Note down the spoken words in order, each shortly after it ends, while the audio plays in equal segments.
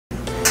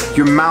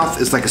Your mouth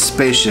is like a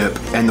spaceship,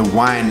 and the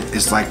wine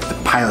is like the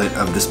pilot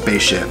of the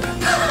spaceship.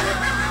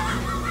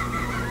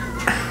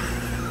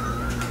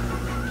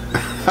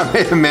 I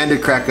made Amanda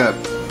crack up.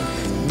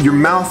 Your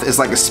mouth is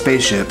like a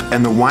spaceship,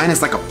 and the wine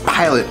is like a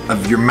pilot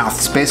of your mouth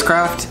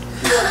spacecraft.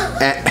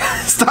 And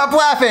stop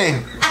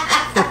laughing!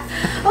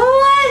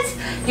 What?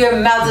 Your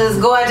mouth is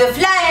going to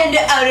fly into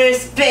outer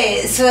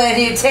space when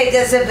you take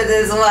a sip of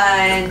this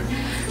wine.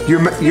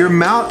 Your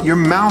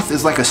mouth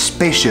is like a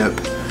spaceship,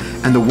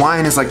 and the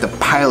wine is like the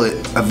pilot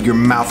of your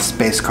mouth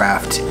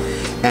spacecraft.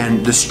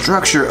 And the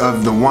structure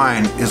of the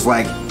wine is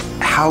like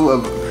how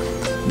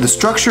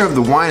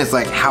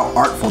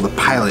artful the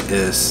pilot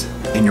is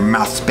in your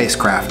mouth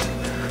spacecraft.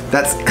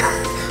 That's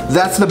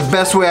the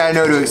best way I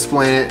know to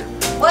explain it.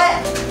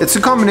 What? It's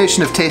a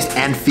combination of taste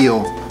and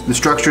feel. The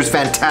structure is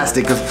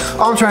fantastic.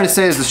 All I'm trying to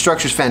say is the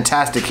structure's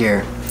fantastic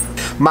here.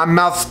 My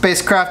mouth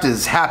spacecraft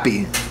is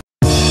happy.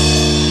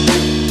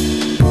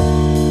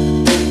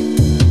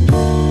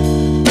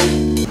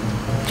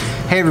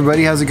 Hey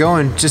everybody, how's it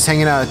going? Just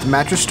hanging out at the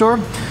mattress store.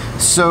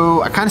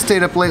 So I kind of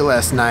stayed up late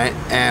last night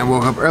and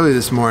woke up early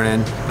this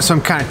morning. So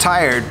I'm kind of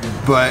tired,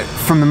 but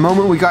from the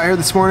moment we got here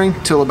this morning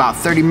till about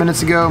 30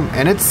 minutes ago,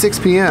 and it's 6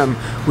 p.m.,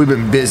 we've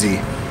been busy.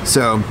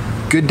 So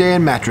good day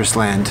in mattress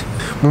land.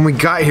 When we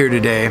got here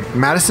today,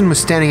 Madison was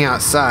standing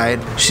outside.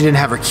 She didn't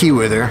have her key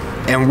with her.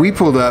 And we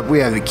pulled up, we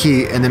have the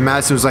key, and then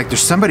Madison was like, there's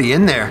somebody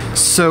in there.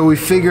 So we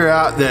figure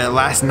out that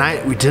last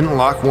night we didn't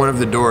lock one of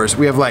the doors.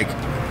 We have like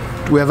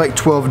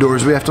 12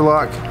 doors we have to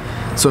lock.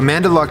 So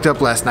Amanda locked up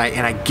last night,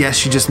 and I guess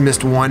she just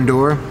missed one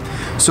door.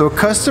 So a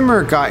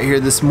customer got here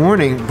this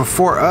morning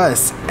before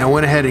us and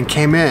went ahead and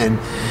came in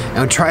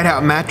and tried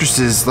out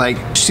mattresses. Like,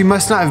 she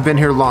must not have been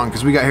here long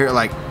because we got here at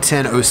like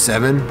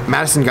 10:07.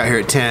 Madison got here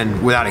at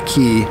 10 without a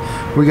key.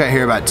 We got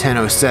here about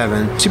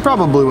 10:07. She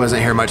probably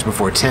wasn't here much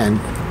before 10.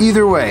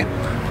 Either way,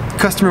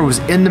 customer was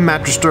in the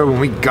mattress store when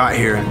we got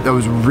here. That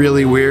was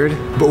really weird.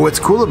 But what's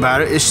cool about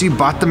it is she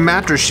bought the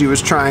mattress she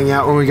was trying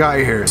out when we got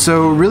here.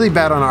 So really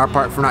bad on our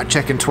part for not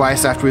checking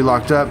twice after we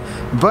locked up.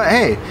 But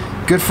hey,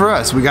 good for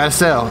us. We got to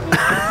sell.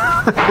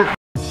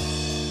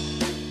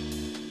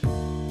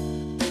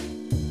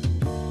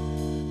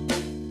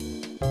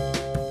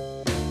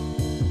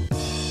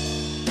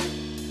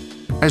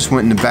 I just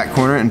went in the back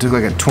corner and took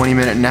like a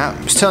 20-minute nap.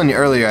 I was telling you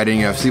earlier I didn't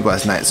get enough sleep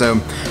last night. So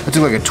I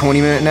took like a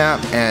 20-minute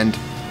nap and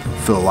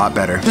feel a lot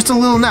better. Just a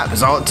little nap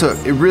is all it took.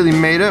 It really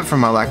made up for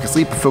my lack of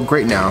sleep. I feel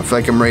great now. I feel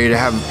like I'm ready to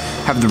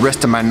have the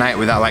rest of my night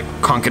without like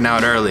conking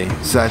out early.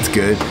 So that's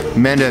good.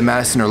 Amanda and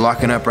Madison are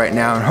locking up right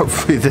now, and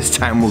hopefully this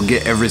time we'll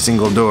get every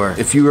single door.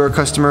 If you are a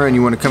customer and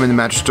you want to come in the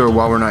mattress store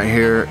while we're not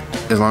here,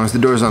 as long as the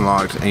door's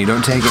unlocked and you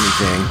don't take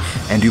anything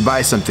and you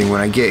buy something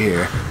when I get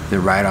here,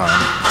 then right on.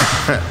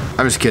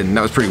 I'm just kidding.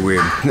 That was pretty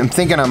weird. I'm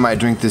thinking I might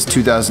drink this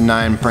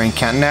 2009 Brane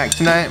Cantenac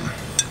tonight.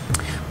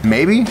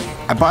 Maybe.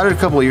 I bought it a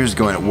couple of years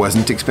ago and it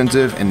wasn't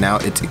expensive, and now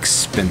it's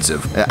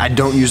expensive. I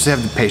don't usually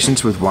have the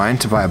patience with wine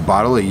to buy a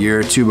bottle a year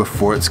or two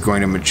before it's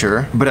going to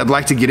mature, but I'd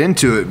like to get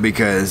into it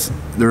because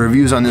the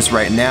reviews on this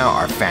right now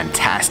are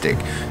fantastic.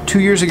 2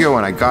 years ago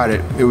when I got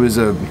it, it was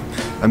a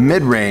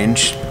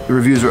mid-range. The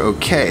reviews were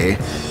okay,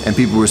 and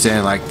people were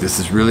saying like, this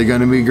is really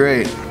gonna be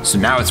great. So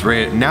now it's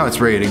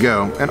ready to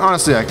go. And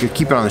honestly, I could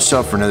keep it on the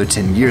shelf for another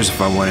 10 years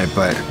if I wanted,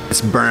 but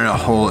it's burning a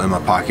hole in my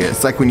pocket.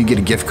 It's like when you get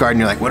a gift card and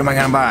you're like, what am I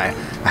gonna buy?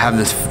 I have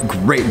this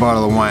great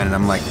bottle of wine and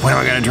I'm like, when am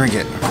I gonna drink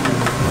it?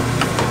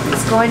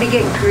 It's going to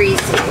get greasy.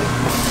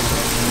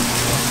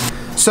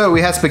 So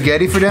we had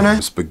spaghetti for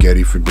dinner.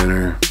 Spaghetti for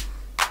dinner.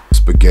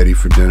 Spaghetti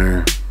for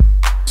dinner.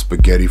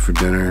 Spaghetti for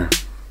dinner.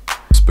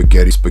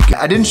 Spaghetti.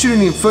 I didn't shoot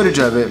any footage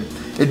of it.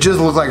 It just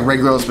looked like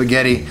regular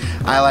spaghetti.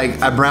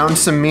 I browned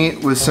some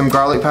meat with some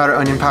garlic powder,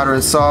 onion powder,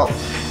 and salt,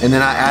 and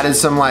then I added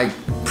some like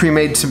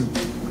pre-made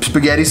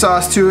spaghetti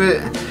sauce to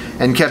it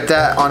and kept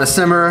that on a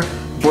simmer,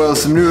 boiled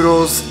some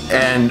noodles,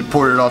 and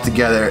poured it all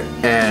together.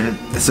 And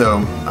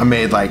so I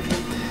made like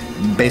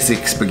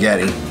basic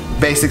spaghetti.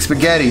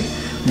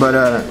 But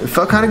it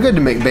felt kind of good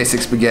to make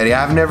basic spaghetti.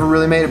 I've never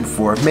really made it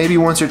before. Maybe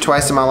once or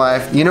twice in my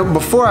life. You know,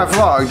 before I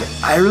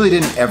vlogged, I really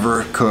didn't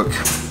ever cook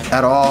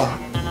at all.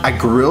 I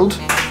grilled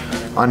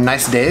on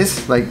nice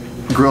days, like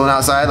grilling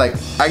outside. Like,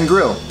 I can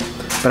grill,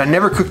 but I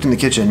never cooked in the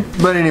kitchen.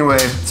 But anyway,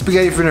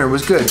 spaghetti for dinner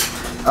was good.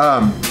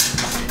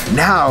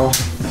 Now,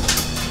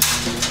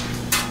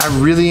 I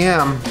really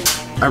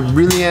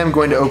am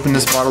going to open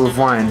this bottle of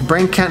wine.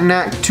 Brane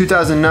Cantenac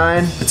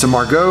 2009. It's a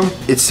Margaux.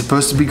 It's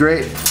supposed to be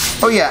great.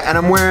 Oh yeah, and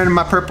I'm wearing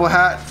my purple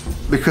hat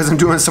because I'm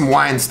doing some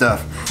wine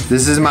stuff.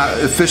 This is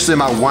officially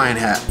my wine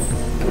hat.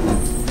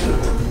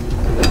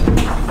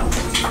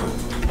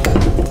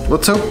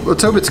 Let's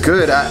hope it's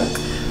good.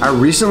 I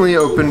recently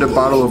opened a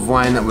bottle of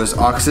wine that was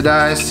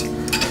oxidized,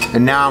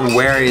 and now I'm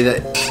wary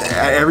that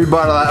every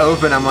bottle I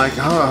open, I'm like,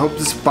 oh, I hope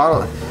this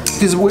bottle,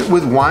 because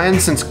with wine,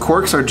 since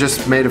corks are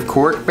just made of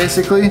cork,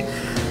 basically,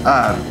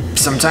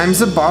 sometimes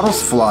the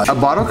bottle's flawed. A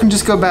bottle can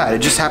just go bad.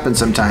 It just happens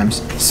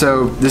sometimes.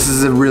 So this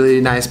is a really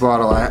nice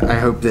bottle. I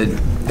hope that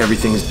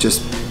everything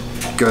just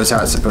goes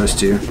how it's supposed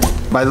to.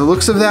 By the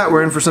looks of that,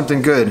 we're in for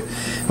something good.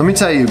 Let me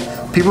tell you,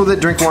 People that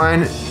drink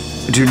wine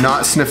do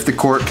not sniff the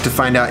cork to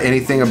find out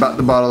anything about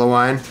the bottle of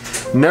wine.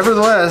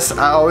 Nevertheless,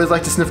 I always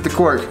like to sniff the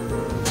cork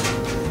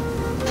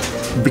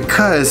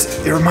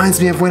because it reminds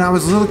me of when I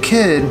was a little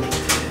kid.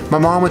 My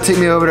mom would take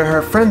me over to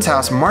her friend's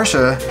house,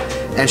 Marcia,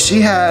 and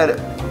she had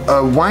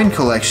a wine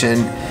collection,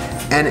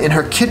 and in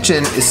her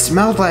kitchen it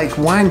smelled like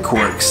wine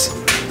corks.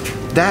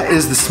 That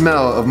is the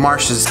smell of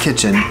Marcia's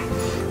kitchen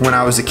when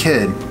I was a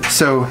kid.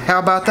 So how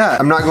about that?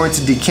 I'm not going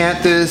to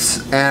decant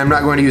this, and I'm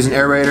not going to use an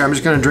aerator. I'm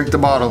just going to drink the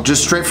bottle,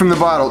 just straight from the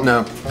bottle.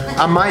 No,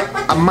 I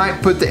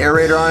might put the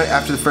aerator on it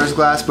after the first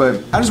glass,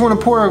 but I just want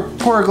to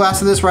pour a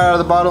glass of this right out of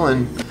the bottle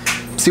and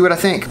see what I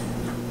think.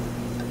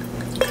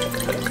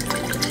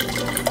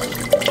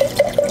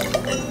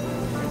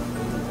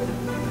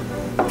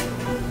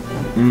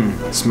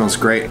 It smells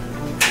great.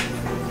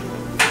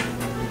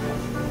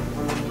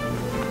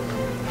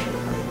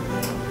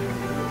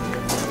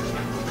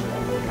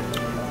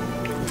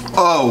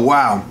 Oh,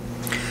 wow.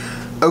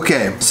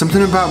 Okay,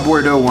 something about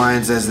Bordeaux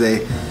wines are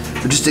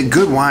just a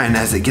good wine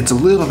as it gets a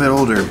little bit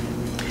older.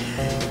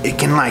 It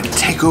can like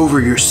take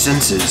over your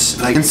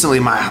senses. Like instantly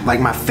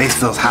my face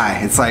feels high.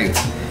 It's like,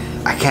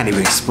 I can't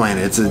even explain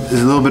it. It's a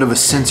little bit of a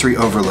sensory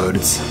overload.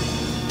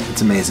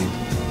 It's amazing.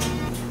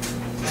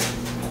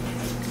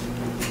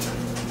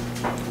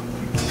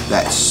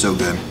 That is so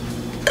good.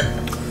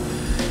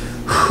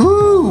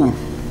 Whew!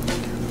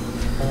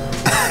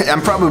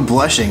 I'm probably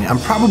blushing. I'm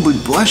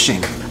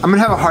gonna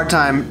have a hard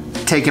time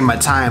taking my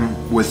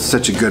time with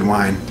such a good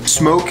wine.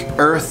 Smoke,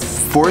 earth,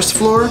 forest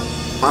floor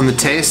on the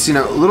taste. You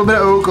know, a little bit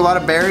of oak, a lot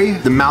of berry.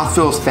 The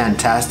mouthfeel is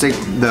fantastic.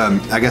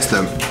 I guess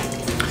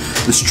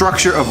the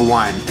structure of a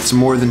wine. It's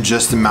more than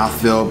just the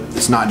mouthfeel.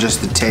 It's not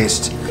just the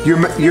taste.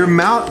 Your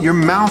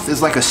mouth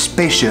is like a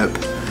spaceship,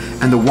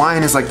 and the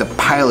wine is like the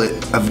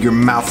pilot of your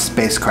mouth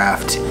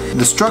spacecraft.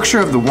 The structure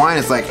of the wine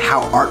is like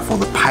how artful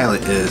the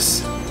pilot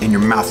is in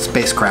your mouth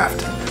spacecraft.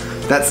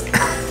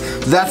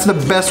 That's the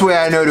best way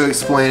I know to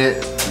explain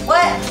it.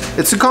 What?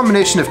 It's a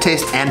combination of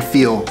taste and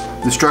feel.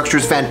 The structure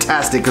is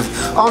fantastic.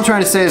 All I'm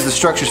trying to say is the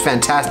structure is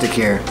fantastic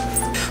here.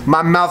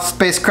 My mouth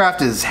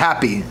spacecraft is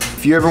happy.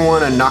 If you ever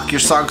want to knock your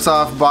socks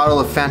off bottle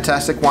of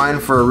fantastic wine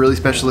for a really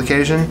special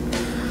occasion,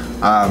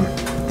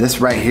 this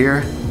right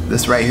here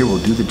will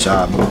do the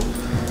job.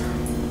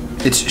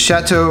 It's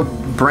Chateau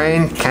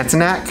Brane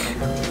Cantenac,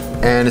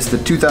 and it's the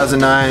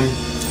 2009.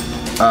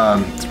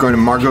 It's going to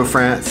Margaux,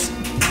 France,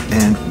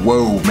 and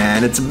whoa,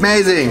 man, it's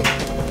amazing.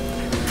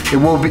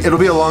 It'll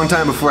be a long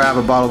time before I have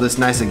a bottle this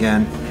nice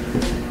again.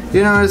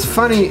 You know, it's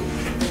funny.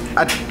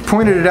 I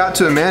pointed it out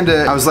to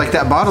Amanda. I was like,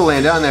 that bottle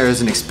laying down there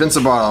is an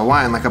expensive bottle of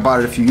wine. Like, I bought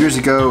it a few years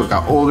ago. It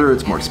got older.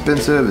 It's more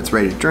expensive. It's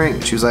ready to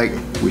drink. She was like,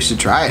 we should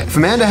try it. If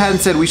Amanda hadn't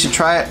said we should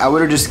try it, I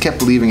would have just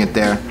kept leaving it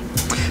there.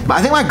 But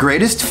I think my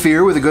greatest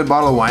fear with a good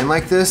bottle of wine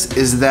like this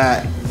is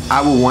that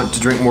I will want to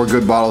drink more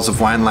good bottles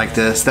of wine like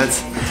this.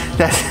 That's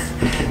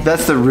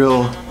the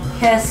real.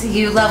 Yes,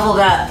 you leveled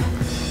up.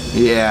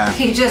 Yeah.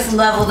 You just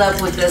leveled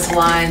up with this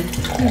wine.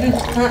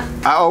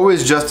 I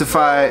always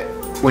justify,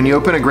 when you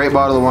open a great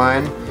bottle of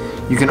wine,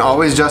 you can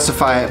always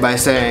justify it by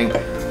saying,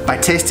 by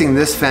tasting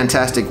this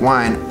fantastic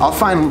wine, I'll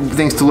find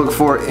things to look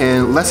for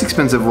in less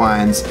expensive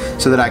wines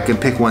so that I can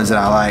pick ones that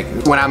I like.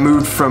 When I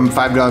moved from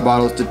 $5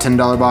 bottles to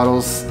 $10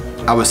 bottles,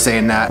 I was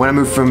saying that. When I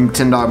moved from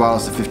 $10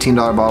 bottles to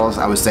 $15 bottles,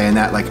 I was saying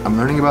that. Like, I'm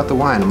learning about the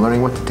wine, I'm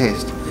learning what to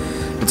taste.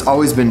 It's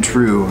always been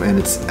true, and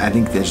I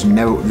think there's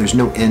no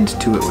end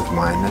to it with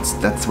wine.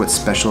 That's what's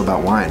special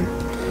about wine.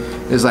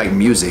 It's like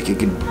music. It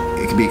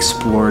could be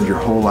explored your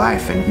whole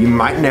life, and you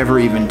might never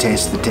even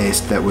taste the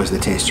taste that was the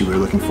taste you were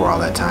looking for all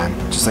that time.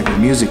 Just like with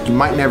music, you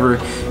might never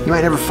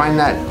find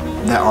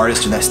that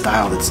artist or that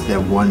style that's the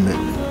one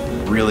that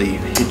really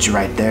hits you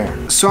right there.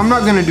 So I'm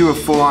not gonna do a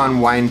full-on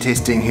wine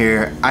tasting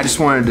here. I just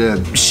wanted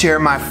to share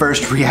my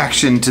first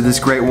reaction to this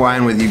great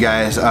wine with you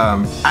guys.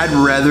 I'd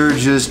rather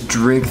just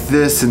drink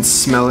this and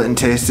smell it and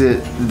taste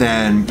it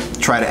than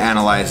try to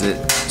analyze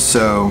it.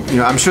 So, you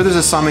know, I'm sure there's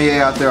a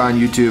sommelier out there on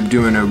YouTube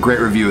doing a great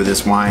review of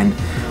this wine.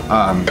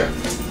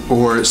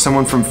 Or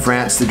someone from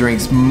France that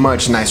drinks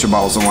much nicer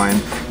bottles of wine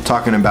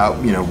talking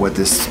about, you know, what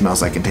this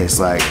smells like and tastes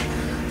like.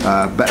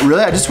 But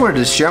really, I just wanted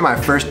to share my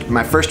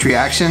first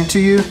reaction to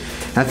you.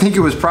 And I think it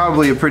was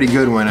probably a pretty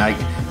good one.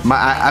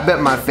 I bet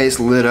my face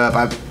lit up.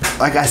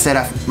 Like I said,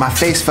 my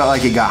face felt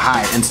like it got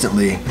high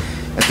instantly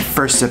at the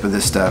first sip of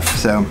this stuff.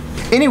 So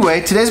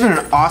anyway, today's been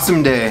an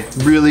awesome day,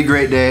 really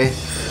great day.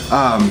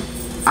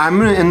 I'm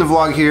gonna end the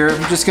vlog here.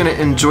 I'm just gonna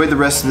enjoy the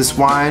rest of this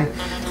wine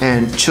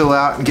and chill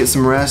out and get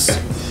some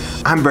rest.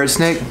 I'm Bird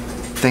Snake.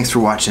 Thanks for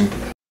watching.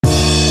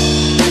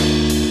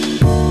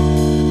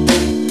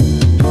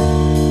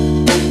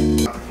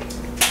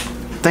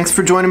 Thanks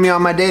for joining me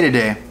on my day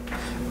today.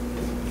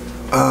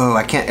 Oh,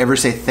 I can't ever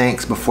say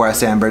thanks before I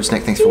say I'm Bird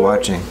Snake. Thanks for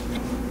watching.